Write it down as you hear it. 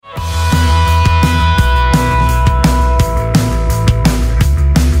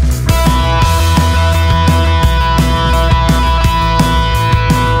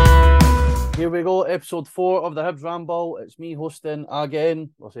episode 4 of the Hibs Ramble. It's me hosting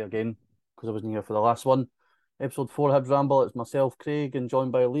again. I'll say again because I wasn't here for the last one. Episode 4 Hibs Ramble. It's myself, Craig, and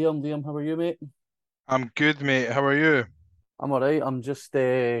joined by Liam. Liam, how are you, mate? I'm good, mate. How are you? I'm all right. I'm just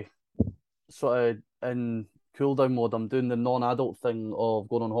sort of in cool down mode. I'm doing the non-adult thing of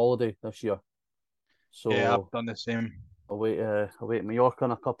going on holiday this year. Yeah, I've So done the same. away to Mallorca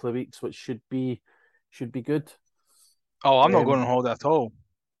in a couple of weeks, which should be good. Oh, I'm not going Um, on holiday at all.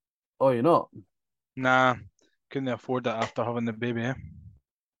 oh, you're not? Nah, couldn't afford that after having the baby, eh?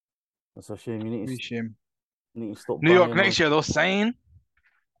 That's a shame. You need Wee to shame. need to stop New York buying next year, though, sign.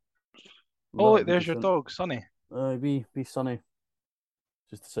 Oh, that'll look, be there's your decent. dog, Sonny. Be sunny.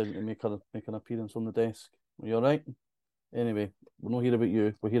 Just decided to make an appearance on the desk. Are you all right? Anyway, we're not here about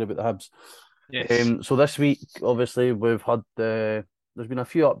you. We're here about the Hibs. Yes. So this week, obviously, we've had there's been a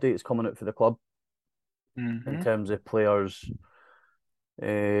few updates coming out for the club in Mm-hmm. terms of players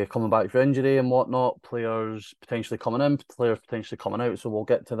coming back for injury and whatnot, players potentially coming in, players potentially coming out. So we'll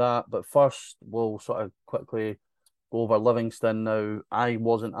get to that. But first, we'll sort of quickly go over Livingston. Now, I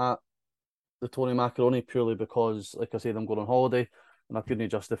wasn't at the Tony Macaroni purely because, like I said, I'm going on holiday and I couldn't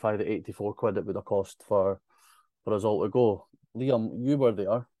justify the 84 quid it would have cost for us all to go. Liam, you were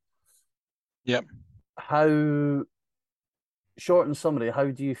there. Yep. How, short and summary, how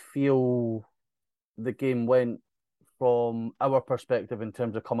do you feel the game went from our perspective in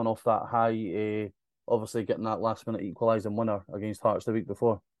terms of coming off that high, obviously getting that last minute equalising winner against Hearts the week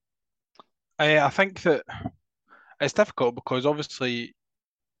before? I think that it's difficult because obviously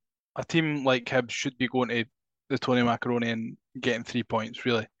a team like Hibs should be going to the Tony Macaroni and getting 3 points,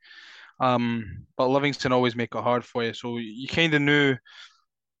 really. But Livingston always make it hard for you, so you kind of knew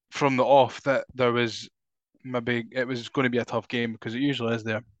from the off that there was maybe it was going to be a tough game because it usually is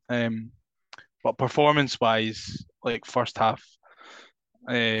there. But performance wise, like first half,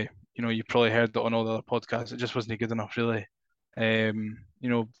 you probably heard that on all the other podcasts. It just wasn't good enough, really.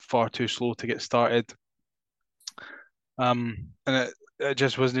 Far too slow to get started. And it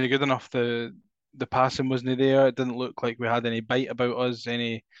just wasn't good enough. The passing wasn't there. It didn't look like we had any bite about us,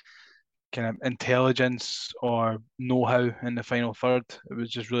 any kind of intelligence or know-how in the final third. It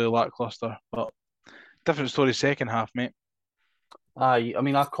was just really lackluster. But different story second half, mate. I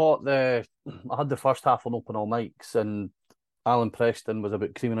mean, I had the first half on open all mics, and Alan Preston was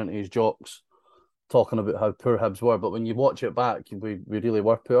about creaming into his jocks, talking about how poor Hibs were. But when you watch it back, we really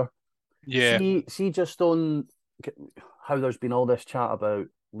were poor. Yeah, See, just on how there's been all this chat about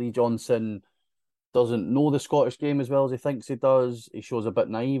Lee Johnson doesn't know the Scottish game as well as he thinks he does. He shows a bit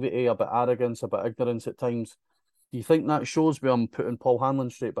naivety, a bit arrogance, a bit ignorance at times. Do you think that shows where I'm putting Paul Hanlon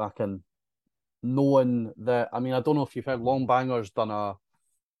straight back in, knowing that? I mean, I don't know if you've heard Longbangers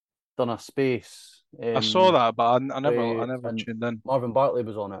done a space I saw that, but I with never and tuned in. Marvin Bartley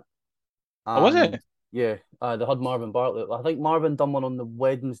was on it, Oh, was and it? yeah, they had Marvin Bartley. I think Marvin done one on the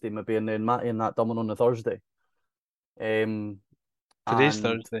Wednesday, maybe, and then Matty and that done one on the Thursday. Um, Today's and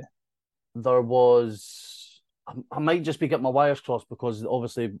Thursday. there was I might just be getting my wires crossed because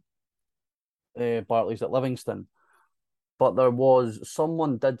obviously Bartley's at Livingston, but there was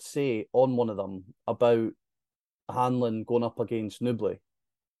someone did say on one of them about Hanlon going up against Newbley,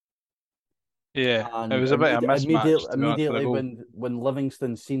 Yeah, it and was a bit of a mismatch, to be honest, for the immediately goal. when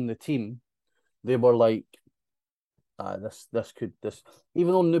Livingston seen the team, they were like, this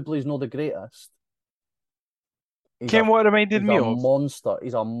even though Newbley's not the greatest, he's a Ken, what it reminded me of? monster.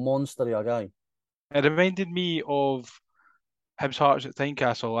 He's a monster of a guy. It reminded me of Hibs Hearts at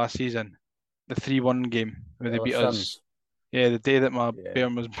Tynecastle last season, the 3-1 game where they Ellis beat us. Sims. Yeah, the day that my Yeah.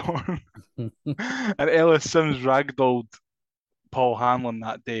 bairn was born. And Ellis Sims ragdolled Paul Hanlon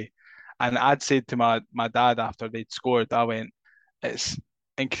that day. And I'd said to my dad after they'd scored, I went, it's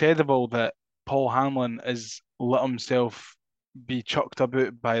incredible that Paul Hanlon has let himself be chucked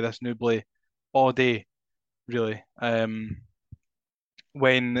about by this Newbley all day, really.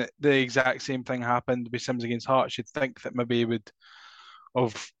 When the exact same thing happened with Sims against Hearts, you'd think that maybe he would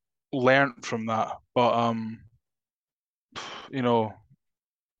have learnt from that. But you know,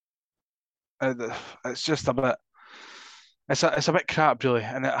 it's just a bit. It's a bit crap, really,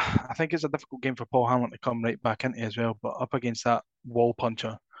 and I think it's a difficult game for Paul Hamlin to come right back into as well. But up against that wall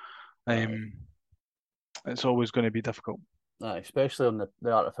puncher, Aye. um, it's always going to be difficult. Especially on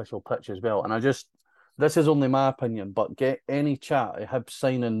the artificial pitch as well. And this is only my opinion, but get any chat of him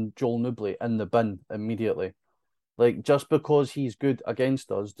signing Joel Newbley in the bin immediately. Like, just because he's good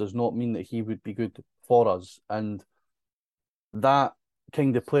against us does not mean that he would be good for us. And that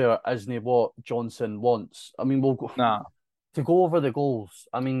kind of player isn't what Johnson wants. I mean, Nah, to go over the goals.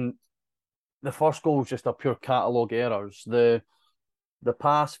 I mean, the first goal was just a pure catalogue errors. The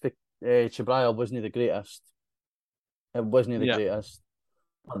pass Chibral wasn't the greatest. It wasn't the Yeah. greatest.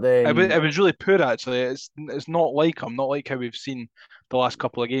 But It then was really poor actually. It's not like him, not like how we've seen the last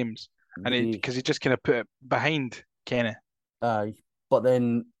couple of games, and it the because he just kind of put it behind Kenny. aye, but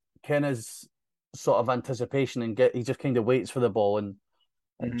then Kenna's sort of anticipation and he just kind of waits for the ball and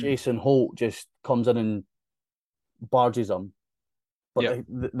Hmm. Jason Holt just comes in and barges him. But Yeah,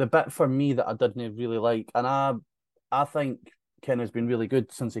 the bit for me that I didn't really like, and I think Kenna's been really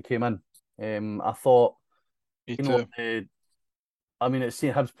good since he came in. I thought, me you know, too. I mean, it's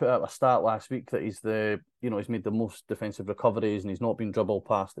seen Hibs put out a stat last week that he's made the most defensive recoveries and he's not been dribbled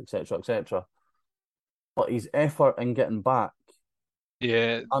past, etc., etc. But his effort in getting back,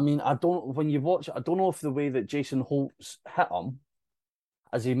 Yeah, I mean, I don't. When you watch it, I don't know if the way that Jason Holt's hit him,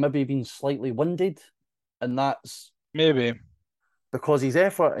 has he maybe been slightly winded, and that's maybe. because his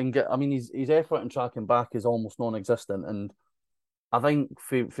effort and I mean, his effort in tracking back is almost non-existent, and I think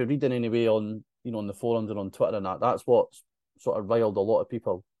for reading anyway on on the forums and on Twitter and that's what's sort of riled a lot of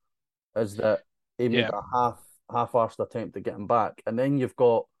people is that he made Yeah, a half-arsed attempt at getting back, and then you've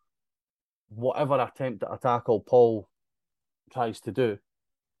got whatever attempt at a tackle Paul tries to do,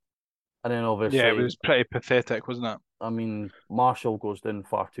 and then yeah. It obviously, was pretty pathetic, wasn't it? I mean, Marshall goes down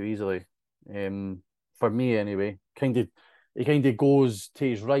far too easily. For me anyway, he kind of goes to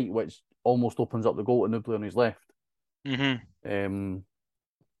his right, which almost opens up the goal to Nubly on his left. Hmm. Um,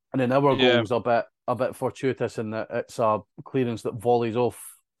 and then our Yeah. goal's a bit fortuitous in that it's a clearance that volleys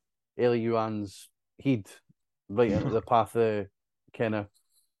off Eliuan's head right into the path of Kenna.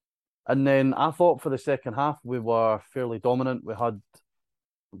 And then I thought for the second half we were fairly dominant. We had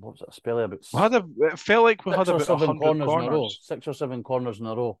what was it, a spell about It felt like we had six or about a seven hundred corners in a row, corners. 6 or 7 corners in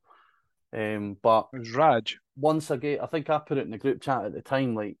a row. But It was Raj. once again, I think I put it in the group chat at the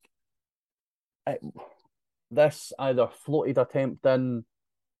time, like it, this either floated attempt in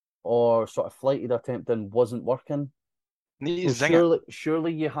or sort of flighted attempt in wasn't working. Need to So zing it.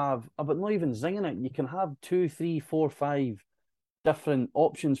 surely you have, but not even zinging it. You can have two, three, four, five different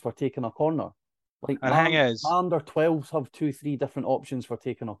options for taking a corner. Like And hang my is, under 12s have two, three different options for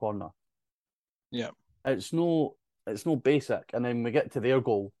taking a corner. yeah. It's no, it's no basic. And then we get to their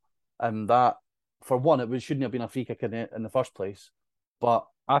goal, and that for one, shouldn't have been a free kick in the first place. But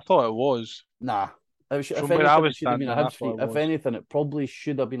I thought it was. nah, if From where I anything, it was should have been a standing, I Hibs thought free. it If was. anything, it probably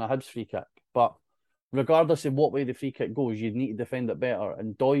should have been a Hibs free kick. But regardless of what way the free kick goes, you need to defend it better.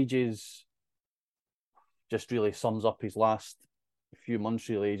 And Doidge's just really sums up his last few months.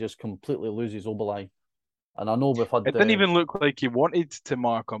 Really, he just completely loses Obalai. And I know we've had It didn't even look like he wanted to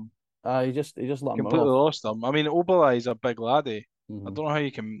mark him. he just let him Completely off. lost him. I mean, Obalai is a big laddie. I Mm-hmm. don't know how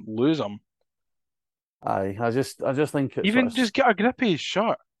you can lose him. I just think it's sort Even of just get a grip of his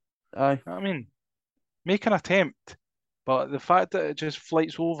shirt. aye, I mean, make an attempt. But the fact that it just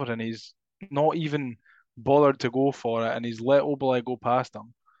flights over and he's not even bothered to go for it and he's let Obalai go past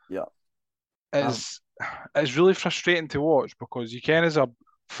him yeah, I, is it's really frustrating to watch because you can as a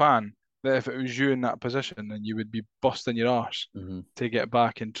fan that if it was you in that position then you would be busting your arse mm-hmm. to get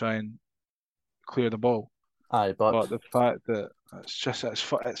back and try and clear the ball. but But the fact that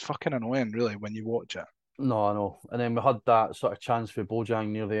it's fucking annoying really when you watch it. no, I know. And then we had that sort of chance for Bojang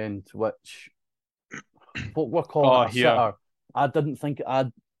near the end, which folk were calling Oh, it a here. sitter. I didn't think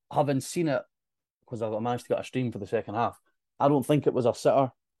I'd having seen it because I managed to get a stream for the second half. I don't think it was a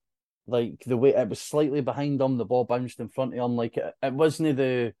sitter. Like the way it was slightly behind him, the ball bounced in front of him. Like it wasn't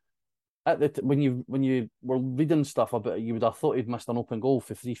the when you were reading stuff about it, you would have thought he'd missed an open goal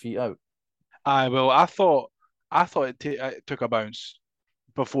for 3 feet out. Aye, well, I thought it took a bounce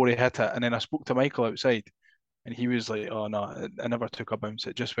before he hit it, and then I spoke to Michael outside, and he was like, "Oh no, I never took a bounce.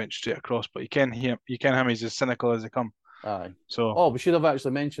 It just went straight across." But you can him. He's as cynical as they come. Aye. So, Oh, we should have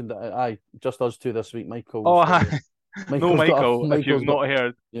actually mentioned that. Aye, just us two this week. oh, hi. No, Michael's got a Michael, if you've not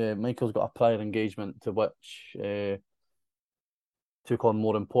heard. Michael's got a prior engagement to which took on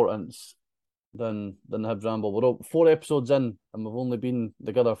more importance than Hibs Ramble. We're 4 episodes in, and we've only been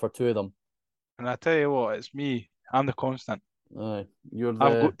together for 2 of them. And I tell you what, it's me. I'm the constant. Aye, you're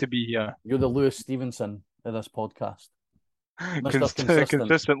I've the got to be here. you're the Lewis Stevenson of this podcast, Mister Consistent.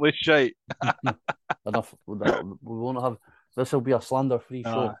 Consistently shite. Enough. We won't have. This will be a slander-free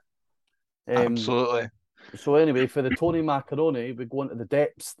Uh, show. Um. absolutely. So anyway, for the Tony Macaroni, we go into the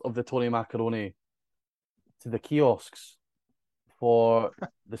depths of the Tony Macaroni to the kiosks for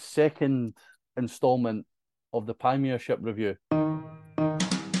the second installment of the Premiership review.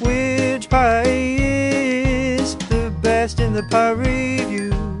 Which pie is the best in the pie review?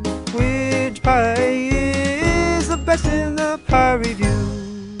 Which pie is the best in the pie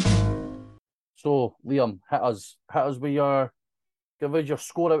review? So Liam, hit us with your Give us your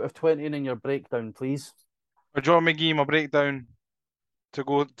score out of 20 and then your breakdown, please. Or do you want me to give you my breakdown to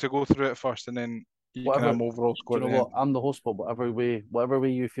go through it first, and then you can have Whatever. my overall Do score you at know the end? what? I'm the host, but whatever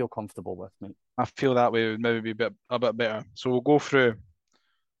way you feel comfortable with, mate. I feel that way would maybe be a bit better. So we'll go through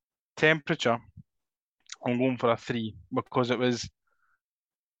temperature. I'm going for a 3 because it was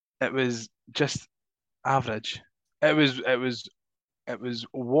just average. It was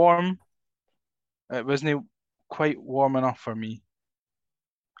warm. It wasn't quite warm enough for me.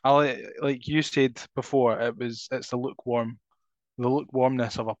 Like you said before, it's the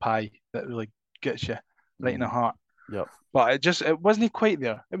lukewarmness of a pie that really gets you right in the Mm, heart. yep. But it wasn't quite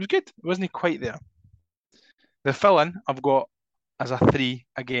there. It was good. It wasn't quite there. The filling I've got as a 3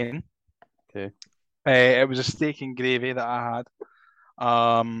 again. Okay. It was a steak and gravy that I had.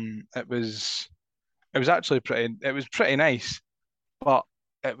 It was actually pretty nice, but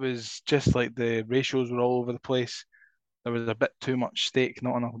it was just like the ratios were all over the place. There was a bit too much steak,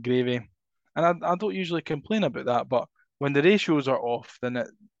 not enough gravy. And I don't usually complain about that, but when the ratios are off, then it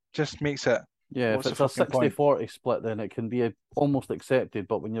just makes it, Yeah, if what's the it's a fucking point? 60-40 split, then it can be almost accepted.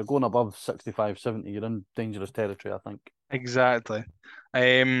 But when you're going above 65-70, you're in dangerous territory, I think. Exactly.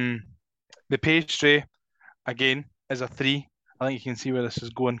 Um, the pastry, again, is a 3. I think you can see where this is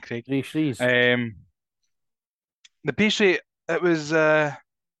going, Craig. Three threes. Um, the pastry, it was uh,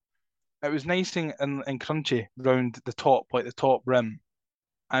 it was nice and crunchy round the top, like the top rim,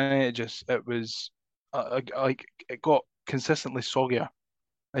 and like it got consistently soggier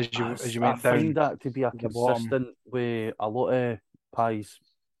as you I went find down that to be a the bottom. consistent way a lot of pies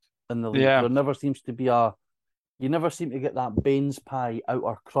in the league. Yeah, There never seems to be you never seem to get that Baines pie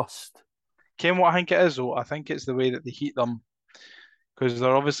outer crust. Ken, what I think it is though, I think it's the way that they heat them because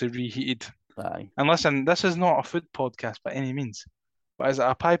they're obviously reheated. Aye. And listen, this is not a food podcast by any means, but is it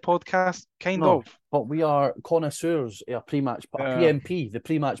a pie podcast? Kind No, of. but we are connoisseurs of a Uh, PMP, the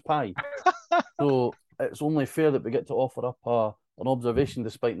pre-match pie. So it's only fair that we get to offer up an observation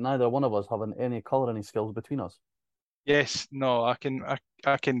despite neither one of us having any colouring skills between us. yes, no, I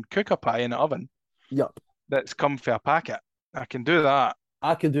can cook a pie in the oven Yep. that's come for a packet. I can do that.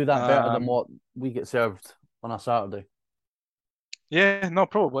 I can do that better than Um, what we get served on a Saturday. yeah, no,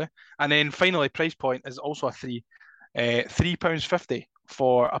 probably. And then finally, price point is also a 3. £3.50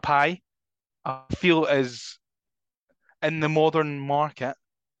 for a pie. I feel is in the modern market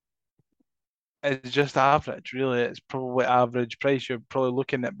is just average, really. It's probably average price. You're probably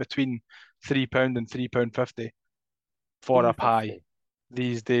looking at between £3 and £3.50 for a pie 350.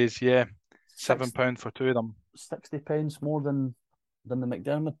 these days. Yeah, Six, £7 for 2 of them. 60 pence more than the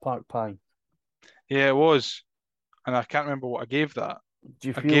McDermott Park pie. Yeah, it was, and I can't remember what I gave that. Do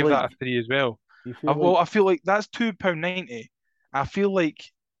you I feel gave like that a 3 as well. do you I, feel well, like I feel like that's £2.90. I feel like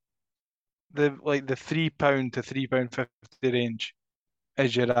the £3 to £3.50 range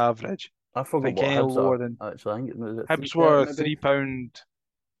is your average. I I forgot think what any Hibs are lower than actually? I think was it Hibs 330 were maybe?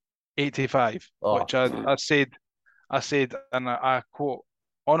 £3.85, Oh, which I said, and I quote.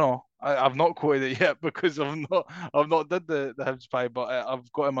 Oh no, I've not quoted it yet because I've not did the Hibs pie, but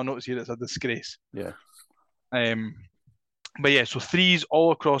I've got in my notes here it's a disgrace. yeah. Um, but yeah, so 3s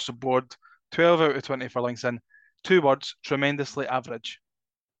all across the board, 12 out of 20 for Livingston. 2 words, tremendously average.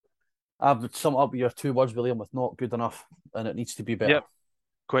 I would sum up your 2 words, William, with not good enough, and it needs to be better. Yep,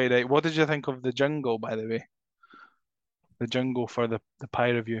 quite right. What did you think of the jingle, by the way? The jingle for the pie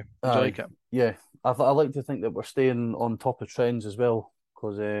review. Did you Aye, like it? yeah. I like to think that we're staying on top of trends as well,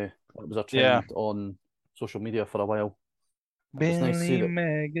 because it was a Yeah. trend on social media for a while. It's nice to see Bentley that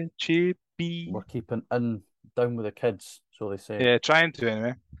Mega we're Chippy. keeping in down with the kids, so they say. Yeah, trying to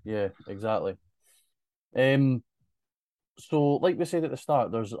anyway. Yeah, exactly. Um, so like we said at the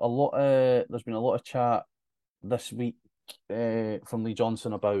start, there's been a lot of chat this week from Lee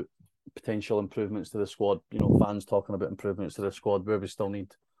Johnson about potential improvements to the squad. You know, fans talking about improvements to the squad where we still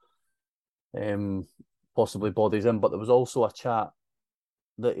need um possibly bodies in, but there was also a chat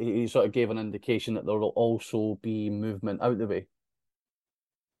that he sort of gave an indication that there will also be movement out the way.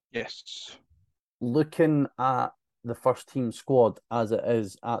 Yes. Looking at the first team squad as it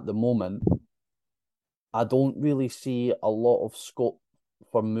is at the moment, I don't really see a lot of scope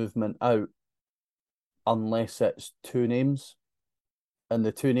for movement out unless it's two names. And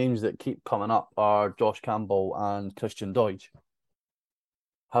the two names that keep coming up are Josh Campbell and Christian Doidge.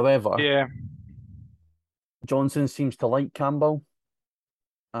 However, Yeah. Johnson seems to like Campbell,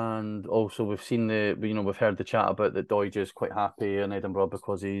 and also we've heard the chat about that Doidge is quite happy in Edinburgh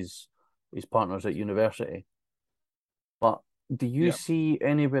because his partner's at university. But do you Yeah. see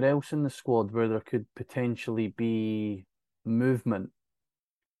anywhere else in the squad where there could potentially be movement?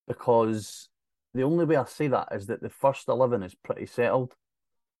 Because the only way I say that is that the first 11 is pretty settled.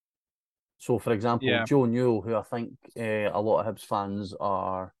 So, for example, Yeah, Joe Newell, who I think a lot of Hibs fans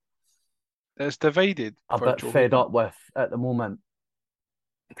are it's divided a for bit Joe, fed isn't it? up with at the moment,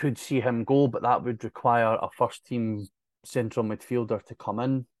 could see him go, but that would require a first team central midfielder to come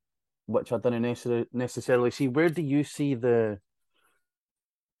in, which I didn't necessarily see. Where do you see the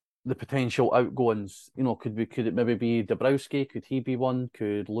potential outgoings? Could it maybe be Dabrowski? Could he be one?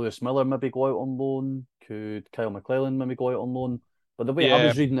 Could Lewis Miller maybe go out on loan? Could Kyle McClellan maybe go out on loan? But the way I Yeah,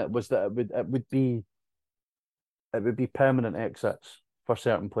 was reading it was that it would be permanent exits for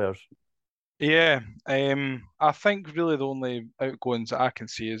certain players. yeah. I think really the only outgoings that I can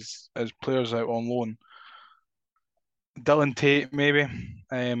see is players out on loan. Dylan Tate maybe.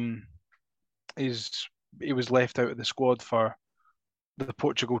 Um, he's he was left out of the squad for the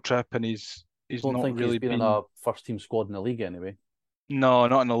Portugal trip, and he's Don't not think he's really been in been. a first team squad in the league anyway. No,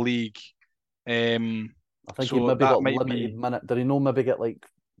 not in the league. Um, I think he so maybe that got might limited be. minute. Did he know maybe get like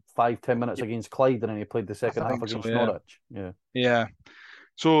 5, 10 minutes against Clyde and then he played the I second half think so. against Yeah, Norwich? Yeah. yeah.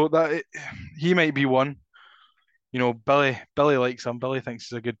 So he might be one. Billy likes him. Billy thinks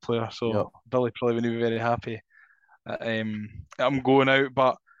he's a good player, Yep. so Billy probably wouldn't be very happy. I'm going out,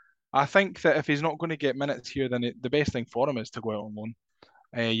 but I think that if he's not going to get minutes here, then the best thing for him is to go out on loan.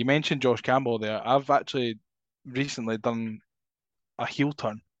 You mentioned Josh Campbell there. I've actually recently done a heel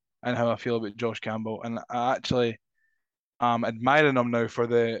turn in how I feel about Josh Campbell, and I actually am admiring him now for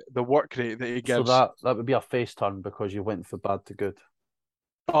the work rate that he So gives. that would be a face turn because you went from bad to good.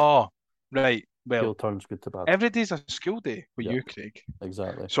 Oh, right. Heel Well, turns good to bad. every day's a school day with Yep, you, Craig.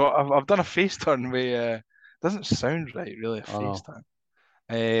 exactly. So I've done a face turn with doesn't sound right, really, a I face know.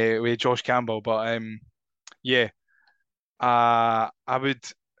 turn with Josh Campbell, but yeah, I would,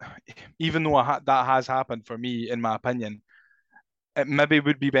 even though that has happened for me, in my opinion, it maybe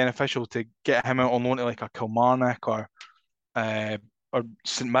would be beneficial to get him out on loan to like a Kilmarnock uh, or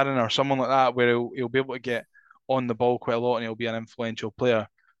St Mirren or someone like that, where he'll be able to get on the ball quite a lot and he'll be an influential player.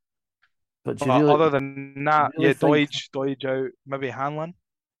 But But other than do you that, really yeah, think Doige out, maybe Hanlon.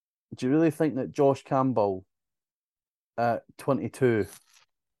 do you really think that Josh Campbell at 22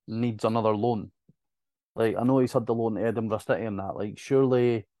 needs another loan? Like I know he's had the loan to Edinburgh City and that. Like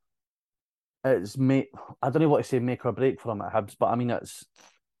surely it's make I don't know what to say make or break for him at Hibs, but I mean it's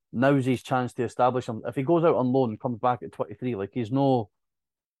now's his chance to establish him. If he goes out on loan, comes back at 23, like he's no,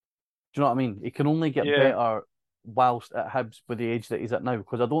 do you know what I mean? He can only get Yeah, better whilst at Hibs with the age that he's at now.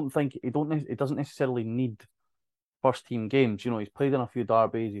 Because I don't think he doesn't necessarily need first team games. He's played in a few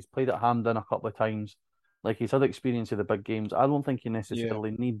derbies, he's played at Hampden a couple of times. Like he's had experience of the big games. I don't think he yeah,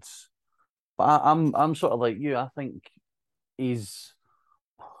 necessarily needs. But I'm sort of like you. I think he's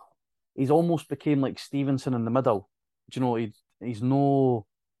he's almost became like Stevenson in the middle. Do you know he's no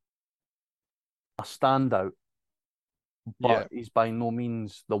a standout, but yeah, he's by no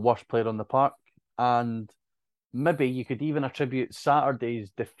means the worst player on the park. And maybe you could even attribute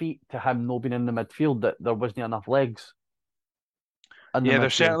Saturday's defeat to him not being in the midfield, that there wasn't enough legs in the yeah.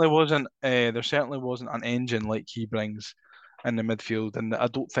 midfield. There certainly wasn't an engine like he brings in the midfield, and I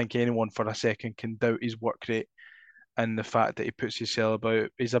don't think anyone for a second can doubt his work rate and the fact that he puts himself about.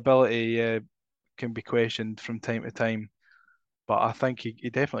 His ability can be questioned from time to time, but I think he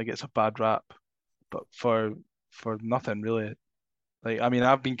definitely gets a bad rap, but for nothing really. Like, I mean,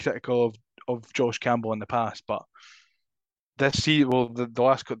 I've been critical of Josh Campbell in the past, but this season, well, the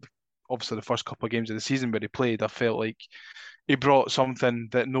obviously the first couple of games of the season where he played, I felt like he brought something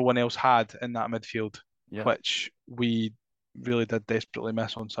that no one else had in that midfield, Yeah. which we really did desperately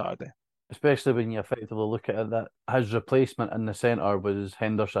miss on Saturday. Especially when you effectively look at it, that his replacement in the centre was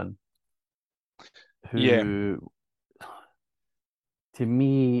Henderson, Yeah, who to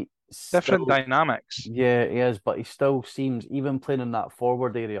me different still, dynamics. yeah, he is, but he still seems, even playing in that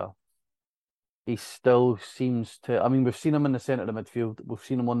forward area, he still seems to. I mean, we've seen him in the centre of the midfield, we've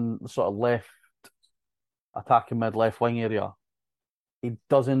seen him on the sort of left attacking mid left wing area. He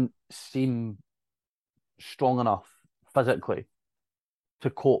doesn't seem strong enough physically to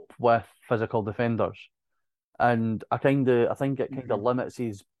cope with physical defenders. And I think it kind of Mhm. limits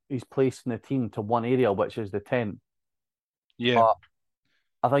his place in the team to one area, which is the 10. Yeah, But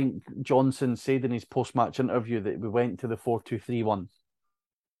I think Johnson said in his post match interview that we went to the 4-2-3-1.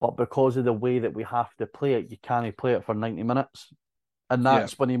 But because of the way that we have to play it, you can't play it for 90 minutes. And yeah,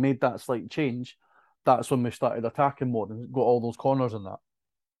 that's when he made that slight change. That's when we started attacking more and got all those corners and that.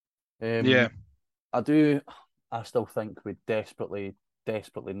 yeah. I do. I still think we desperately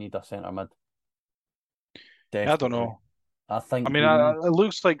need a centre mid. I don't Desperately. know. I I think mean, we need. it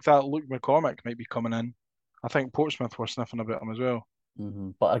looks like that Luke McCormick might be coming in. I think Portsmouth were sniffing about him as well.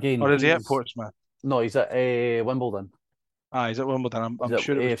 But again, Or is he at Portsmouth? No, he's at Wimbledon. He's at Wimbledon. He's I'm at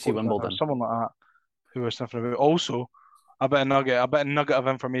sure it was AFC Portsmouth or Wimbledon. someone like that who was sniffing about. Also, a bit of nugget of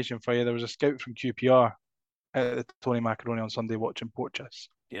information for you. There was a scout from QPR at the Tony Macaroni on Sunday watching Porteous.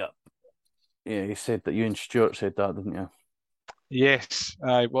 Yeah. Yeah, he said that you and Stuart said that, didn't Yes,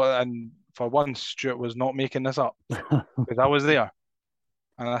 well, and for once, Stuart was not making this up you? because I was there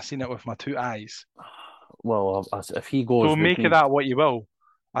and I seen it with my two eyes. Well, if he So goes, we'd make of need. that what you will.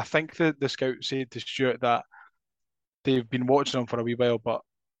 I think the scout said to Stuart that they've been watching him for a wee while, but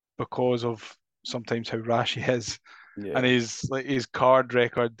because of sometimes how rash he is Yeah. and his card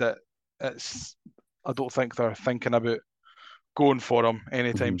record, that it's I don't think they're thinking about going for him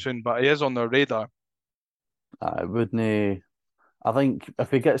anytime Mhm. soon. But he is on their radar. I wouldn't. I think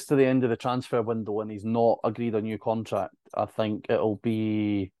if he gets to the end of the transfer window and he's not agreed a new contract, I think it'll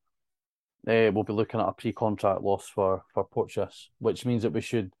be we'll be looking at a pre-contract loss for Porteous, which means that we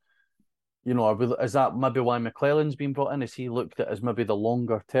should, is that maybe why McClellan's been brought in? Is he looked at as maybe the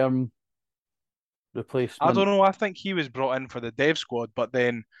longer term I don't replacement? know. I think he was brought in for the dev squad, but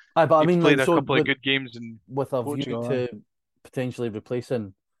then Aye, but I he's mean, played like, a so couple of with good games in with a view Portugal. to potentially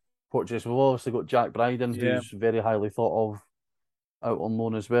replacing Porteous, we've obviously got Jack Bryden, Yeah, who's very highly thought of out on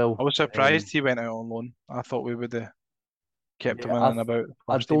loan as well. I was surprised he went out on loan. I thought we would have kept him Yeah, in and about the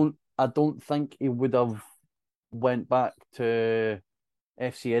I first team. don't think he would have went back to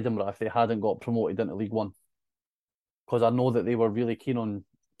FC Edinburgh if they hadn't got promoted into League One. Because I know that they were really keen on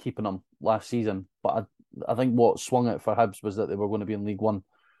keeping him last season. But I think what swung it for Hibs was that they were going to be in League One.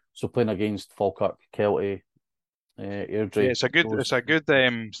 So playing against Falkirk, Kelty, Yeah, Airdrie, it's those. a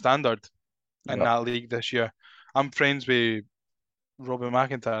good standard in Yeah. that league this year. I'm friends with Robbie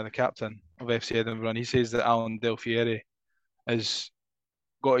McIntyre, the captain of FC Edinburgh, and he says that Alan Del Fieri has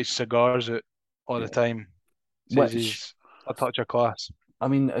got his cigars out all the Yeah. time. Says Which, he's a touch of class. I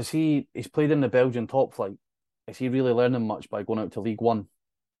mean, he's played in the Belgian top flight. Is he really learning much by going out to League One?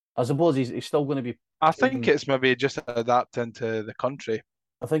 I suppose he's still going to be I think training. it's maybe just adapting to the country.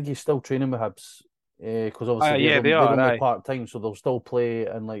 I think he's still training with Hibs because obviously Yeah, they they're are. only Aye, part time, so they'll still play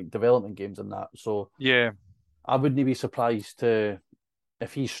in like development games and that. So yeah, I wouldn't be surprised to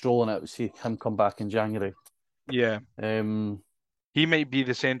if he's strolling out to see him come back in January. yeah. Um, He might be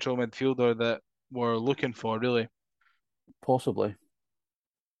the central midfielder that we're looking for, really. Possibly.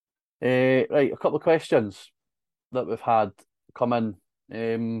 Right, a couple of questions that we've had come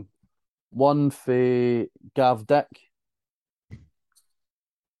in. One for Gav Dick.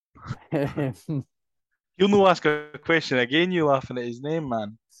 You'll no ask a question again. You laughing at his name,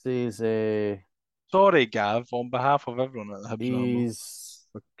 man. Says Sorry, Gav, on behalf of everyone at the Hibs Ramble, he's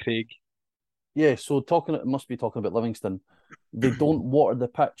for Craig. yeah. So talking, it must be talking about Livingston. They don't water the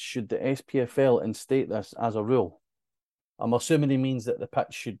pitch. Should the SPFL instate this as a rule? I'm assuming he means that the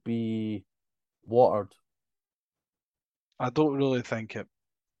pitch should be watered. I don't really think it.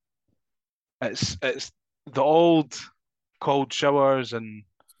 It's the old cold showers and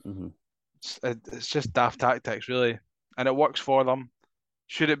Hmm. it's just daft tactics, really, and it works for them.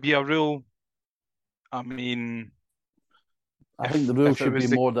 Should it be a rule? I mean, I think the rule if it should be was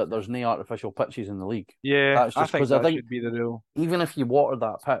the more that there's no artificial pitches in the league. yeah, That's I just think because I that think should be the rule. even if you water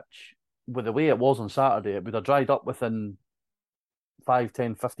that pitch with the way it was on Saturday, it would have dried up within 5,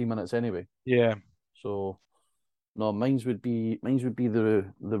 10, 15 minutes anyway. Yeah, So no, mine's would be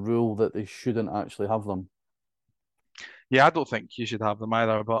the rule that they shouldn't actually have them. yeah, I don't think you should have them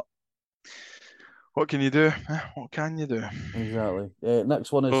either. But what can you do? What can you do? Exactly.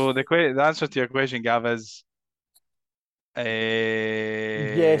 Next one is So the answer to your question, Gav, is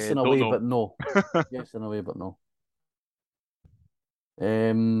yes in a don't way, know. but no. Yes in a way, but no.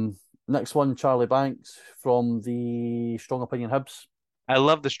 Next one, Charlie Banks from the Strong Opinion Hibs. I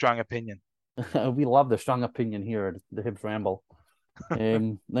love the strong opinion. We love the strong opinion here at the Hibs Ramble.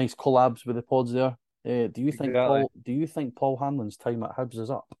 Nice collabs with the pods there. Do you think Exactly. Paul Hanlon's time at Hibs is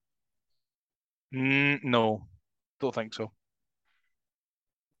up? No, don't think so.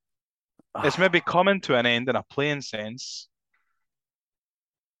 It's maybe coming to an end in a playing sense.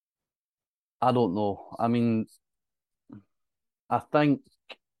 I don't know. I mean, I think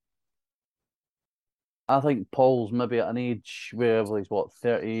Paul's maybe at an age where he's what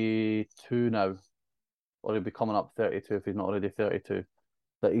 32 now, or he'll be coming up 32 if he's not already 32.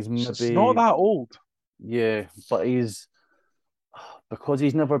 That he's It's not maybe that old. yeah, but he's because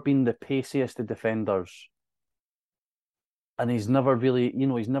he's never been the paciest of defenders, and he's never really,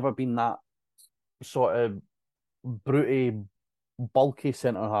 he's never been that sort of brutey, bulky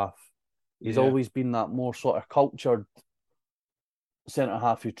centre half. He's Yeah. always been that more sort of cultured centre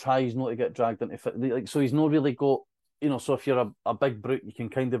half who tries not to get dragged into like. So he's not really got So if you're a big brute, you can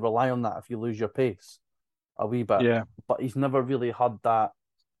kind of rely on that if you lose your pace a wee bit. Yeah. But he's never really had that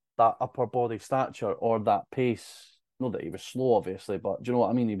upper body stature or that pace. Not that he was slow, obviously, but do you know what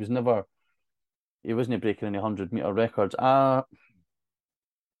I mean? He wasn't breaking any 100-meter records. I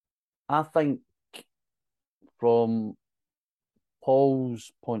think from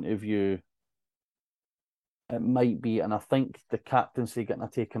Paul's point of view, it might be, and I think the captaincy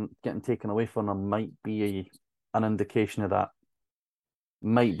getting taken away from him might be an indication of that.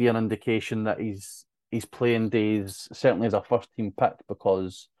 Might be an indication that he's playing days certainly as a first team pick,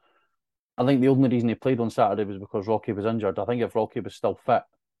 because I think the only reason he played on Saturday was because Rocky was injured. I think if Rocky was still fit,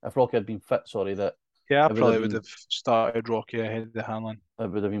 if Rocky had been fit, sorry, that Yeah, I it would have probably would been have started Rocky ahead of the Hanlon. it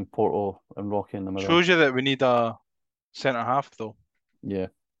would have been Porto and Rocky in the middle. Shows you that we need a centre half though. Yeah.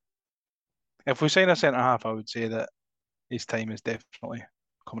 If we sign a centre half, I would say that his time is definitely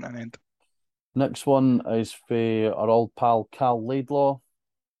coming to an end. Next one is for our old pal Cal Laidlaw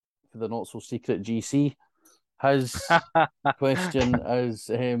for the not so secret GC. His question is,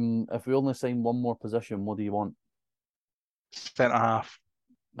 if we only sign one more position, what do you want? Centre half.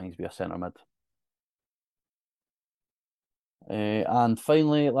 Mine's be a centre mid. And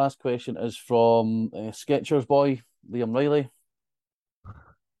finally, last question is from Skechers boy Liam Riley.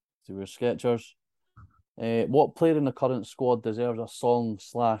 So we're Skechers. What player in the current squad deserves a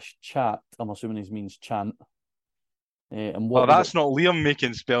song/chat? I'm assuming he means chant. And Oh, what would that's not Liam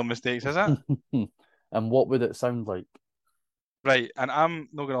making spell mistakes, is it? and what would it sound like? Right, and I'm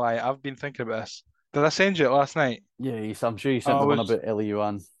not gonna lie, I've been thinking about this. Did I send you it last night? Yeah, I'm sure you sent I the one was, about Ellie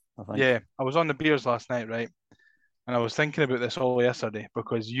Yuan, I think. yeah, I was on the beers last night, right? And I was thinking about this all yesterday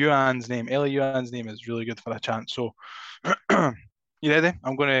because Yuan's name, Ellie Yuan's name, is really good for a chant. So, you ready?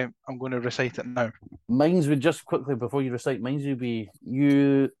 I'm gonna recite it now. Mine's would just quickly before you recite, mine's would be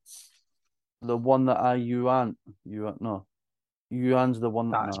you, the one that I Yuan. You no, Yuan's the one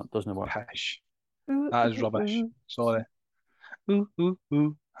that That's no, it doesn't work. pish. That is rubbish. Sorry.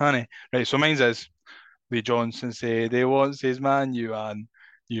 Ooh, honey. Right, so mine's is Lee Johnson said he wants his man, Yuan.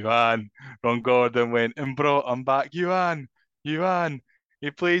 Yuan. Ron Gordon went and brought him back, Yuan. Yuan.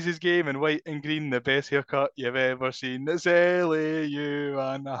 He plays his game in white and green, the best haircut you've ever seen. It's Ellie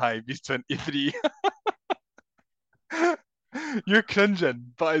Yuan. Hi, he's 23. You're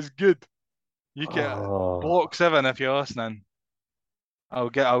cringing, but it's good. You can Oh, block 7 if you're listening. I'll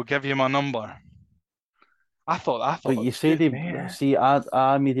give you my number. I thought but it you was say good, they mate. see.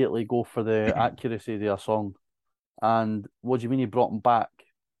 I immediately go for the accuracy of their song. And what do you mean he brought him back?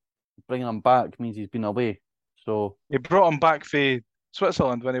 Bringing him back means he's been away. So He brought him back for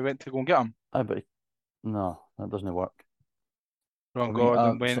Switzerland when he went to go and get him. I bet no, that doesn't work. Ron I mean,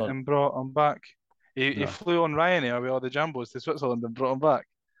 Gordon went sorry, and brought him back. He no, flew on Ryanair with all the Jambos to Switzerland and brought him back.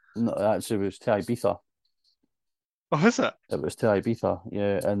 no, actually, it was to Ibiza. Oh, is it? It was to Ibiza,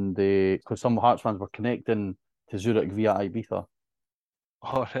 yeah, and because some Hearts fans were connecting to Zurich via Ibiza.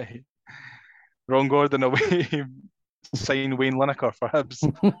 All right. Ron Gordon away. Sign Wayne Lineker for Hibs.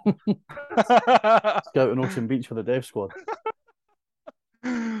 Scouting Ocean Beach for the Dev squad.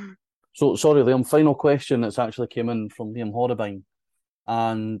 So sorry, Liam. Final question that's actually came in from Liam Horribine,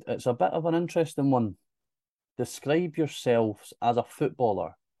 and it's a bit of an interesting one. Describe yourselves as a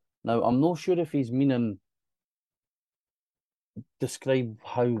footballer. Now, I'm not sure if he's meaning describe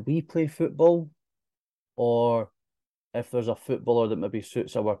how we play football, or if there's a footballer that maybe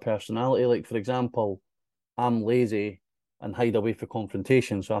suits our personality. Like, for example, I'm lazy and hide away for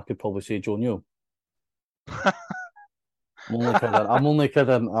confrontation, so I could probably say Joe Newell. I'm only kidding. I'm only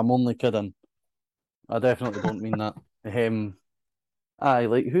kidding. I'm only kidding. I definitely don't mean that. Aye,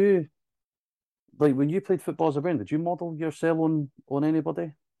 like who? Like when you played football as a brain, did you model yourself on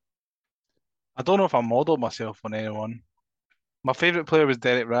anybody? I don't know if I modelled myself on anyone. My favourite player was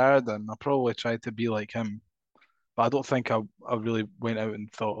Derek Riordan. I probably tried to be like him, but I don't think I really went out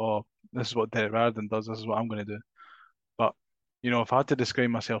and thought, oh, this is what Derek Riordan does. This is what I'm going to do. But if I had to describe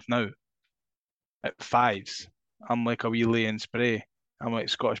myself now at fives, I'm like a wee lay and spray. I'm like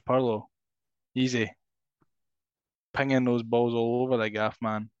Scottish Purlo, easy, pinging those balls all over the gaff,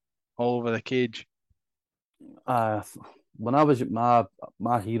 man, all over the cage. Uh when I was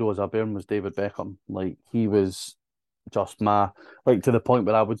my hero as a Bairn was David Beckham. Like he was just my like to the point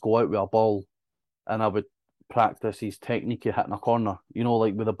where I would go out with a ball and I would practice his technique of hitting a corner.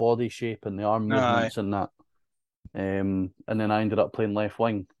 Like with the body shape and the arm Aye, movements and that. And then I ended up playing left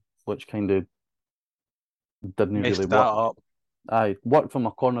wing, which kind of didn't really messed that work. up. I worked for my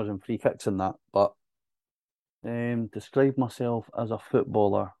corners and free kicks and that, but describe myself as a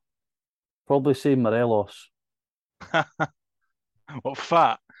footballer. Probably say Morelos. What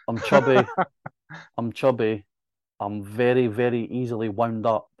fat? I'm chubby. I'm chubby. I'm very, very easily wound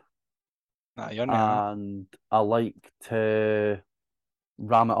up, Nah, you're not. and I like to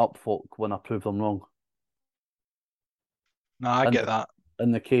ram it up folk when I prove them wrong. Nah, I And get that.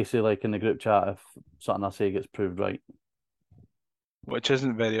 in the case of like in the group chat, if something I say gets proved right, Which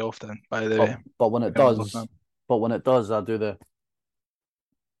isn't very often, by the but way. but when it Anyone's does, listening. I do the.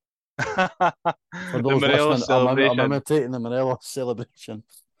 For The those listening, Morelos I'm celebration. imitating the Morelos celebration.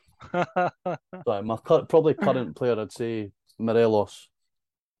 Sorry, probably current player, I'd say Morelos.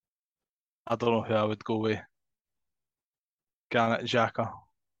 I don't know who I would go with. Granit Xhaka.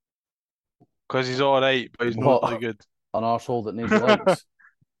 Because he's all right, but he's not really What good. an arsehole that nobody likes.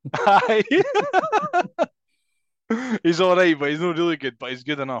 Aye. He's all right, but he's not really good, but he's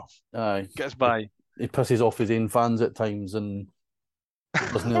good enough. Aye, Gets he, by. he pisses off his own fans at times and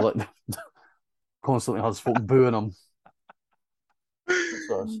doesn't he like constantly has folk booing him.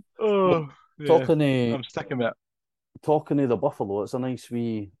 So look, Oh, yeah. talking to I'm sticking with it. the Buffalo, it's a nice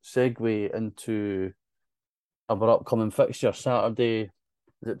wee segue into our upcoming fixture Saturday.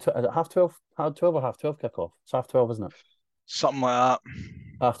 Is it half 12? Half 12 or half 12 kickoff? It's half 12, isn't it? Something like that.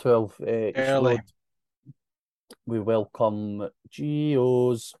 Half 12 East Early. Road. We welcome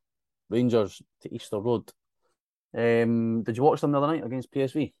Geo's Rangers to Easter Road. Did you watch them the other night against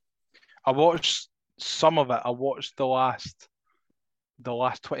PSV? I watched some of it. I watched the last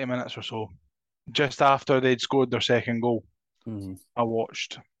 20 minutes or so. Just after they'd scored their second goal. Mm-hmm. I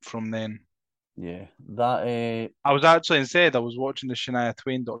watched from then. Yeah, that I was actually instead I was watching the Shania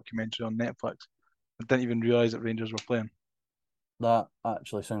Twain documentary on Netflix. I didn't even realise that Rangers were playing. that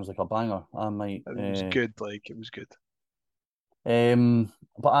actually sounds like a banger. I might. It was good, like it was good.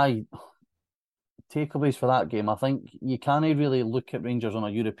 But I takeaways for that game. I think you can't really look at Rangers on a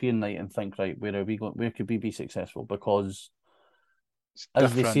European night and think, right, where are we going? Where could we be successful? Because It's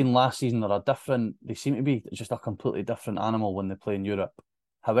as they different. seen last season, they're a different. They seem to be just a completely different animal when they play in Europe.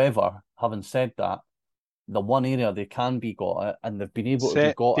 However, having said that, the one area they can be got at, and they've been able to be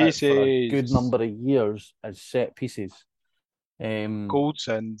Set got at for a good pieces. number of years, is set pieces.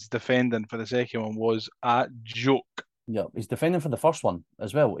 Goldson's defending for the second one was a joke. Yeah, he's defending for the first one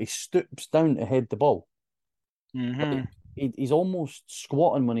as well. He stoops down to head the ball. Hmm. Like he's almost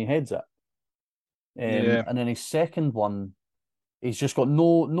squatting when he heads it. Yeah. And then his second one, he's just got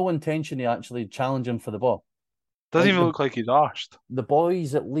no intention of actually challenging for the ball. Doesn't Like even look like he's arsed. the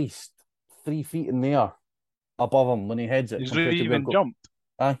boy's at least 3 feet in the air above him when he heads it He's not compared to where even go. jumped.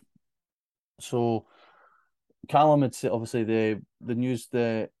 Aye. So Callum had said obviously the news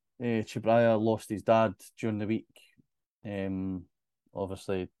that Chibraya lost his dad during the week.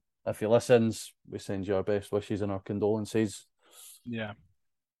 Obviously, if he listens, we send you our best wishes and our condolences. Yeah.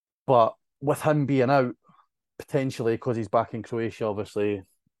 But with him being out, potentially because he's back in Croatia, obviously,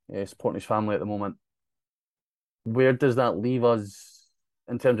 supporting his family at the moment, where does that leave us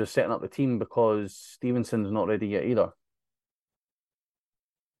in terms of setting up the team? Because Stevenson's not ready yet either.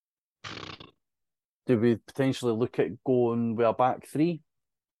 Do we potentially look at going with a back three?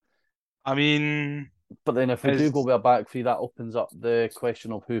 I mean, But then if we do go is with a back three, that opens up the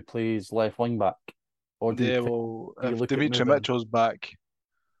question of who plays left wing back. Or yeah, well, do you if look at Dimitri moving? Mitchell's back,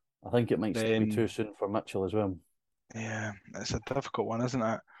 I think it might still be too then soon for Mitchell as well. yeah, it's a difficult one, isn't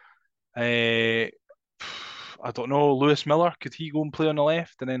it? I don't know. Lewis Miller, could he go and play on the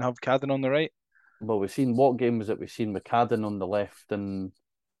left and then have Cadden on the right? Well, we've seen what game was it? We've seen McCadden on the left and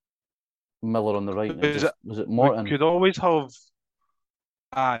Miller on the right, and it Because just was it we Morton? could always have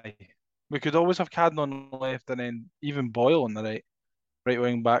aye, we could always have Cadden on the left and then even Boyle on the right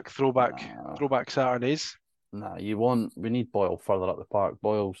wing back, Nah, throwback Saturdays. nah. We need Boyle further up the park.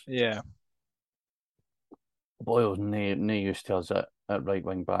 Yeah, Boyle's no use to us at right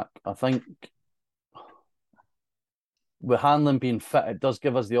wing back. I think with Hanlon being fit, it does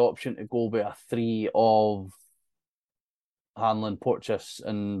give us the option to go with a three of Hanlon, Porteous,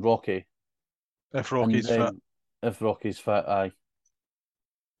 and Rocky, if and Rocky's fit. then if Rocky's fit, aye,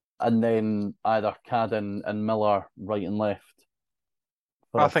 and then either Cadden and Miller right and left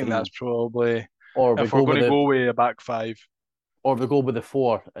for I a think that's three, probably or we if we're go with going to go with a back five. the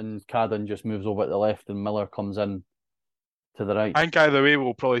four, and Cadden just moves over to the left, and Miller comes in to the right. I think either way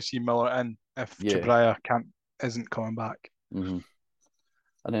we'll probably see Miller in if Yeah. Chabraya isn't coming back. Mm-hmm.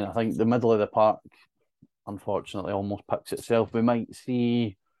 And then I think the middle of the park, unfortunately, almost picks itself. We might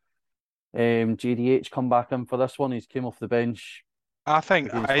see JDH come back in for this one. He's came off the bench I think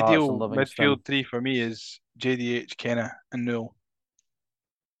against Hearts and ideal Livingston. midfield three for me is JDH, Kenna, and Newell.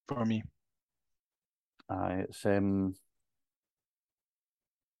 For me,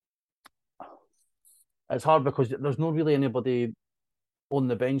 it's hard because there's not really anybody on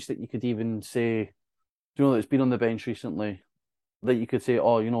the bench that you could even say you know that's been on the bench recently that you could say,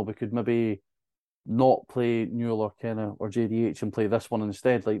 oh, we could maybe not play Newell or Kenna or JDH and play this one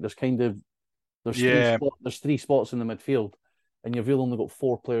instead. Like Yeah, there's three spots in the midfield, and you've really only got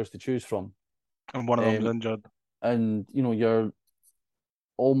four players to choose from. and one of them's Um, injured. and you're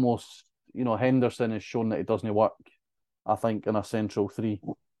almost Henderson has shown that it doesn't work. I think in a central three.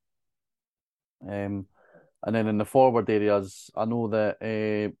 And then in the forward areas, I know that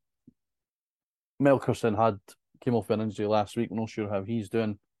Melkerson came off an injury last week. We're not sure how he's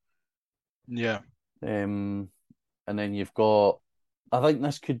doing. Yeah, And then you've got, I think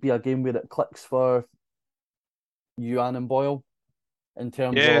this could be a game where it clicks for Yuan and Boyle in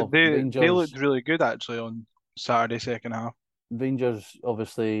terms yeah, of they Rangers. looked really good actually on Saturday second half. Rangers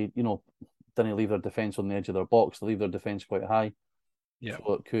obviously, didn't leave their defence on the edge of their box. They leave their defence quite high. Yeah,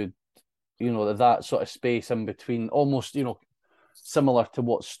 So it could, that sort of space in between, almost, similar to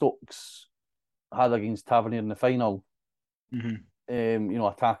what Stokes had against Tavernier in the final. hmm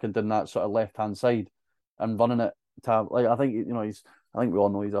Attacking down that sort of left hand side and running it. Like I think I think we all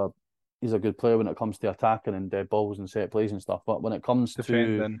know he's a good player when it comes to attacking and dead balls and set plays and stuff. But when it comes to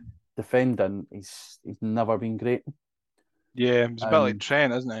defending. defending, he's never been great. Yeah, it's a bit like And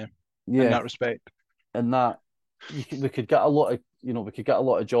Trent, isn't he? In yeah, that respect. and that we could get a lot of we could get a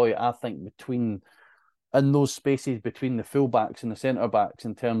lot of joy. I think between in those spaces between the fullbacks and the centre backs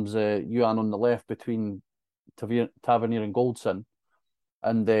in terms of Yuan on the left between Tavernier and Goldson,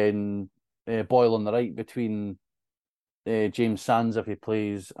 and then Boyle on the right between James Sands if he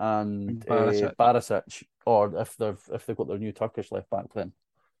plays and Barisic. Barisic, or if they've got their new Turkish left back playing.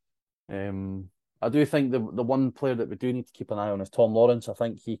 I do think the one player that we do need to keep an eye on is Tom Lawrence. I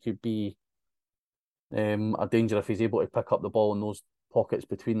think he could be a danger if he's able to pick up the ball in those pockets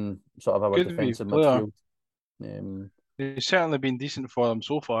between sort of our Good wee defence and player. midfield. He's certainly been decent for them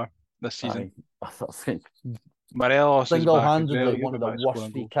so far this season. I think Morelos is back as well. single-handedly He'll one be of the back worst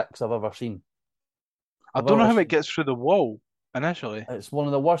scoring free goals. kicks I've ever seen. I I've don't know ever how it seen. gets through the wall initially. It's one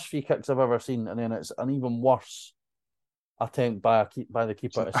of the worst free kicks I've ever seen, and then it's an even worse attempt by the It's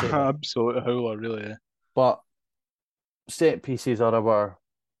keeper an to save it. absolute howler, really. But set pieces are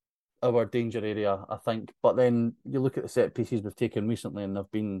our danger area, I think. But then you look at the set pieces we've taken recently, and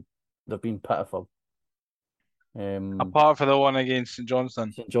they've been pitiful. Apart from the one against St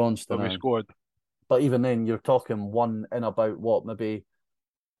Johnstone St where Johnstone, we scored. but even then, you're talking one in about what, maybe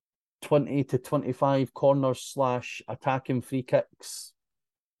 20 to 25 corners / attacking free kicks.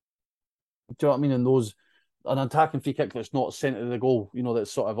 Do you know what I mean? And those, an attacking free kick that's not centre of the goal,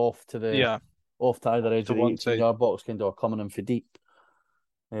 that's sort of Yeah, off to either edge to of the one 18 side. yard box, kind of coming in for deep.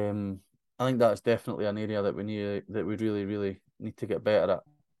 I think that's definitely an area that we really, really need to get better at.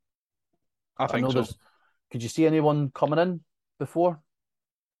 I I think know so. could you see anyone coming in before?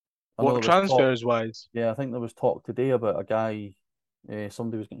 I know What there was talk. transfers wise? Yeah, I think there was talk today about a guy,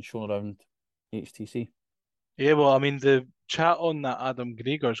 somebody was getting shown around HTC. Yeah, well, I mean, the chat on that Adam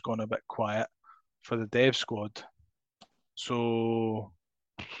Gregor's gone a bit quiet for the dev squad. So,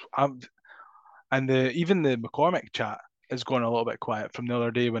 I'm, and even the McCormick chat is going a little bit quiet from the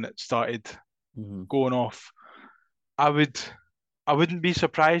other day when it started Mm-hmm. going off. I wouldn't be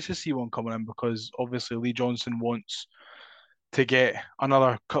surprised to see one coming in because obviously Lee Johnson wants to get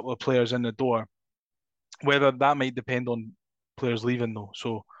another couple of players in the door. Whether that might depend on players leaving though.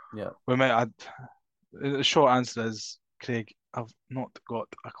 So Yeah. we might add. The short answer is Craig. I've not got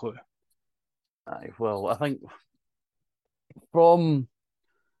a clue. Well, I think from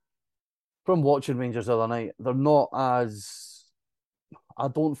watching Rangers the other night, they're not as. I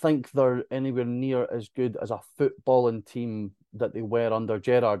don't think they're anywhere near as good as a footballing team that they were under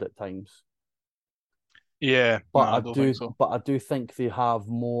Gerrard at times. Yeah, no, I don't think so. But I do think they have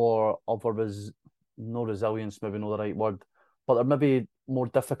more of no resilience, maybe not the right word, but they're maybe more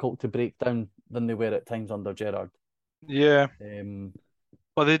difficult to break down than they were at times under Gerrard. Yeah, Um,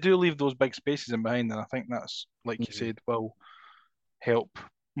 but they do leave those big spaces in behind, and I think that's, like you said, will help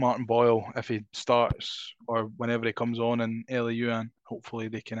Martin Boyle if he starts or whenever he comes on in early Yuan. Hopefully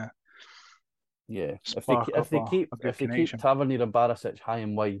they can yeah, spark up a good if they keep connection. Tavernier and Barisic high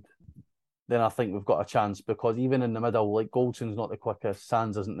and wide, then I think we've got a chance because even in the middle, like Goldson's not the quickest,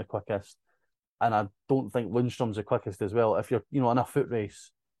 Sands isn't the quickest, and I don't think Lundstrom's the quickest as well. If you're in a foot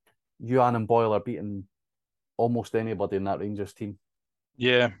race, Yuan and Boyle are beating almost anybody in that Rangers team.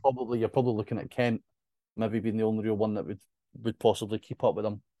 Yeah, You're probably looking at Kent maybe being the only real one that would possibly keep up with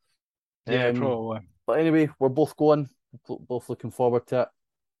them. yeah, probably. But anyway, we're both going, both looking forward to it.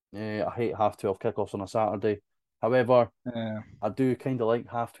 I hate 12:30 kickoffs on a Saturday. However, Yeah. I do kind of like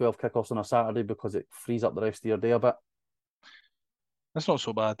 12:30 kickoffs on a Saturday because it frees up the rest of your day a bit. That's not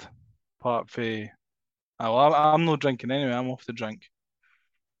so bad. Apart from Well, I'm not drinking anyway. I'm off the drink,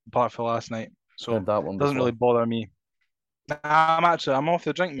 apart from last night. So Heard that one it doesn't really before. bother me. Nah, I'm off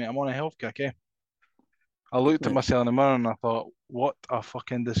the drink, mate. I'm on a health kick, eh? I Good, looked at mate. myself in the mirror and I thought, what a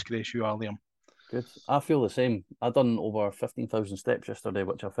fucking disgrace you are, Liam. Good. I feel the same. I done over 15,000 steps yesterday,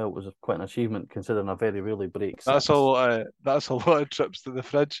 which I felt was quite an achievement considering I very rarely break That's a six. lot of, that's a lot of trips to the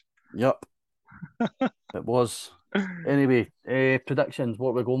fridge. Yep, it was. Anyway, predictions,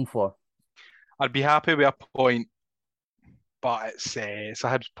 what we're going for. I'd be happy with a point, but it's a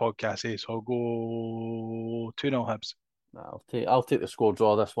Hibs podcast, eh? So I'll go 2-0 Hibs. I'll take the score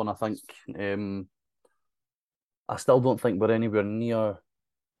draw this one, I think. I still don't think we're anywhere near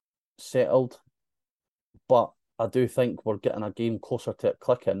settled, but I do think we're getting a game closer to it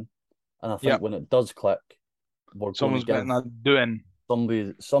clicking. And I think Yep. when it does click, we're going to Someone's give getting a doing.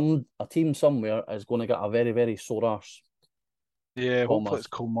 a team somewhere is going to get a very, very sore arse Yeah, from hopefully us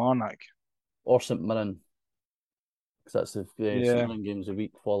it's Kilmarnock. or St Mirren, because that's the St Yeah. Mirren games a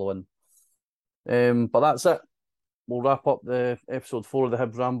week following. But that's it. We'll wrap up the episode 4 of the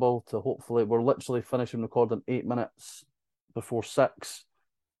Hibs Ramble to hopefully we're literally finishing recording 8 minutes before 6,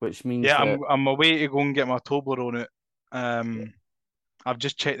 which means Yeah, that I'm away to go and get my Toblerone out. I've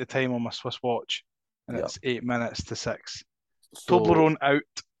just checked the time on my Swiss watch, and yeah. it's 8 minutes to 6. So Toblerone out.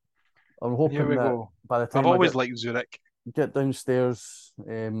 I'm Here hoping we that go. by the I've time I always liked Zurich. get downstairs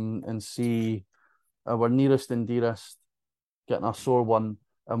and see our nearest and dearest getting a sore one.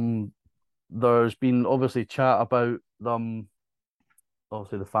 There's been obviously chat about them.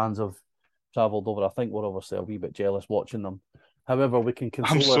 Obviously, the fans have travelled over. I think we're obviously a wee bit jealous watching them. However, we can I'm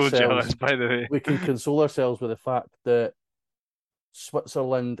console so ourselves. jealous, by the way. We can console ourselves with the fact that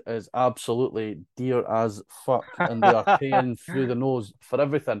Switzerland is absolutely dear as fuck, and they are paying through the nose for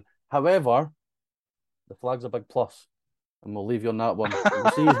everything. However, the flag's a big plus, and we'll leave you on that one.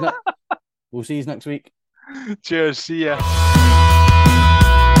 We'll see you next week. Cheers. See ya.